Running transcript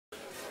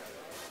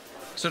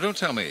So don't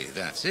tell me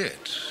that's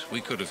it. We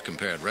could have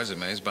compared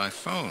resumes by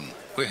phone.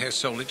 We're here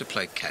solely to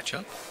play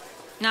catch-up?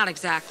 Not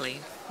exactly.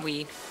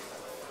 We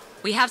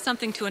have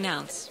something to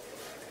announce.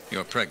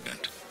 You're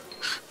pregnant.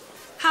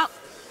 How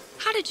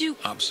did you...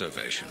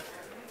 Observation.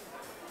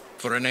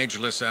 For an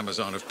ageless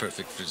Amazon of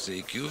perfect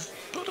physique, you've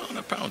put on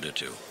a pound or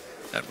two.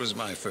 That was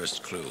my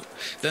first clue.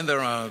 Then there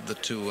are the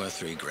 2 or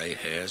 3 gray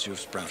hairs you've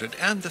sprouted,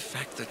 and the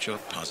fact that you're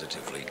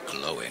positively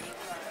glowing.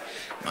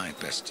 My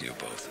best to you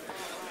both.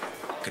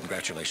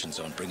 Congratulations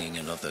on bringing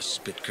another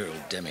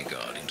spit-curled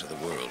demigod into the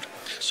world.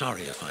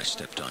 Sorry if I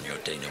stepped on your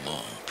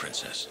denouement,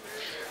 Princess.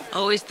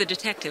 Always the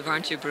detective,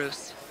 aren't you,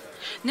 Bruce?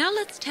 Now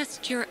let's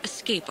test your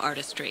escape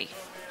artistry.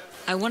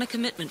 I want a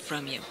commitment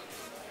from you.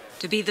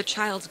 To be the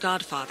child's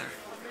godfather.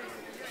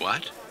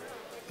 What?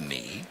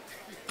 Me?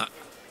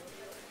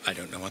 I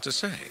don't know what to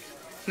say.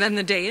 Then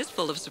the day is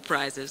full of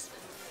surprises.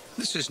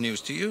 This is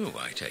news to you,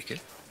 I take it.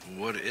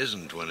 What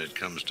isn't when it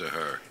comes to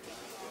her?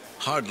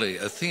 Hardly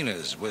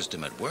Athena's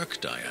wisdom at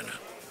work, Diana.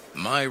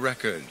 My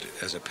record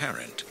as a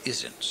parent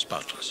isn't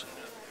spotless.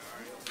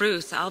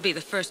 Bruce, I'll be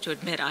the first to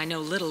admit I know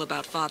little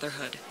about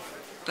fatherhood.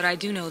 But I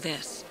do know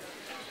this.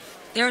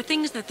 There are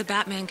things that the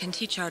Batman can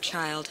teach our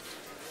child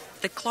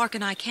that Clark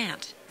and I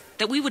can't.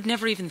 That we would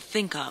never even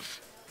think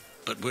of.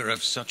 But we're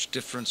of such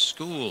different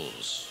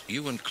schools.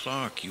 You and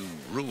Clark, you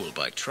rule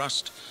by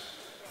trust.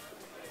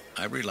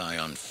 I rely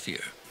on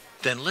fear.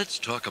 Then let's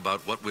talk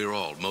about what we're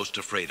all most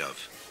afraid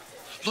of.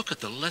 Look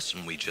at the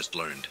lesson we just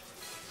learned.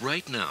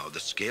 Right now, the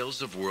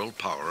scales of world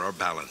power are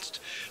balanced,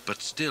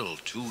 but still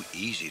too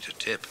easy to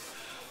tip.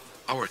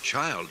 Our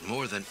child,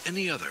 more than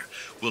any other,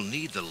 will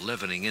need the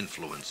leavening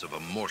influence of a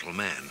mortal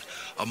man,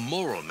 a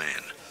moral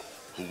man,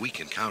 who we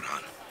can count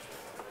on.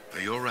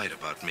 You're right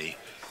about me.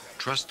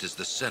 Trust is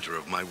the center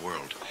of my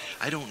world.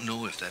 I don't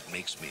know if that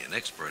makes me an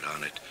expert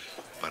on it,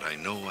 but I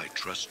know I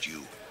trust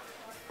you.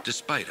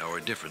 Despite our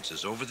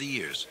differences over the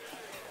years,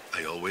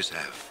 I always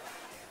have.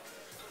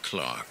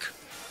 Clark,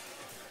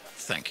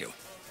 thank you.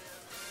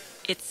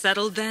 It's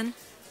settled then?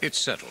 It's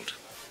settled.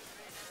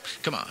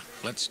 Come on,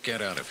 let's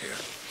get out of here.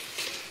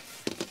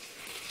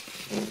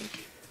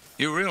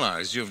 You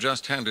realize you've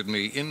just handed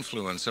me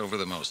influence over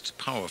the most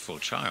powerful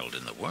child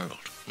in the world.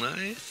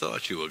 I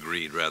thought you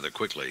agreed rather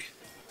quickly.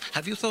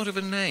 Have you thought of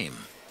a name?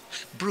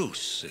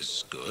 Bruce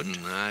is good.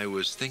 I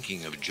was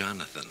thinking of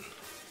Jonathan.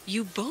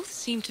 You both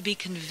seem to be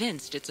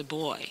convinced it's a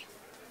boy.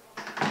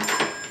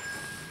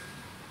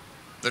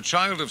 The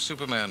child of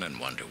Superman and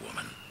Wonder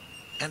Woman.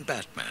 And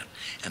Batman.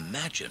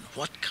 Imagine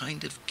what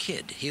kind of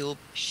kid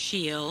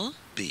She'll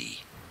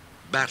be.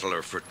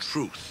 Battler for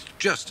truth,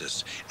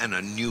 justice, and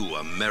a new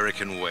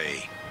American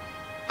way.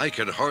 I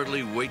can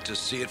hardly wait to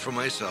see it for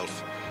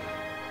myself.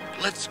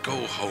 Let's go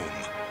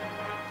home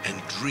and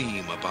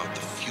dream about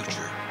the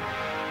future.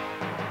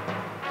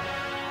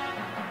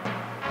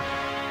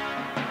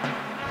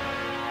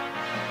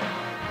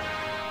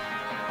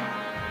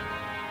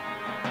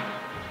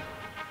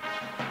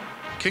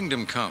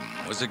 Kingdom Come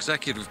was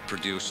executive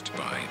produced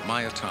by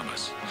Maya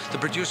Thomas. The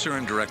producer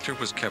and director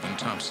was Kevin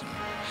Thompson.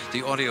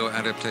 The audio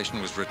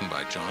adaptation was written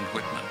by John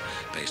Whitman,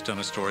 based on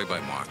a story by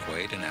Mark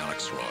Waid and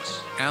Alex Ross,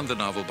 and the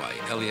novel by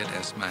Elliot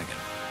S. Magan.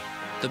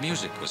 The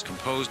music was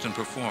composed and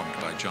performed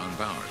by John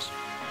Bowers.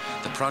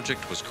 The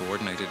project was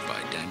coordinated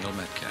by Daniel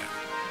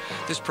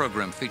Metcalf. This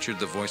program featured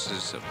the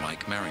voices of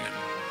Mike Marion,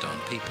 Don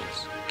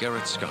Peoples,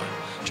 Garrett Scott,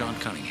 John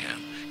Cunningham,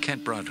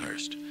 Kent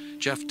Broadhurst,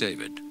 Jeff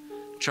David,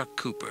 Chuck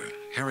Cooper,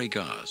 Harry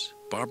Goss,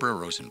 Barbara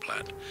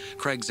Rosenblatt,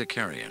 Craig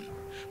Zakarian,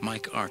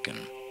 Mike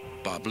Arkin,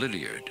 Bob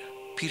Lydiard,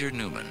 Peter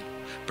Newman,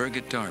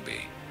 Birgit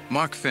Darby,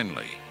 Mark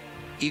Finley,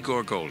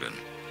 Igor Golden,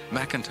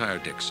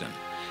 McIntyre Dixon,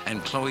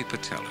 and Chloe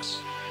Patelis.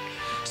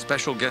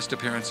 Special guest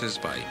appearances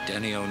by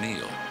Denny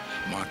O'Neill,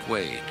 Mark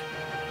Waid,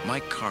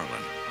 Mike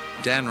Carlin,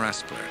 Dan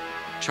Raspler,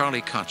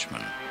 Charlie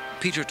Kochman,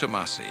 Peter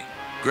Tomasi,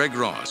 Greg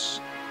Ross,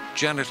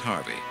 Janet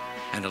Harvey,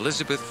 and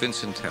Elizabeth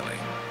Vincentelli.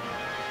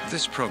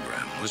 This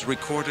program was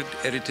recorded,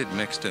 edited,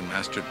 mixed, and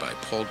mastered by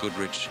Paul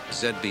Goodrich,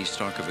 Zed B.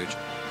 Starkovich,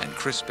 and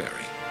Chris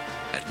Berry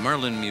at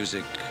Merlin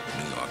Music,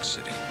 New York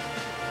City.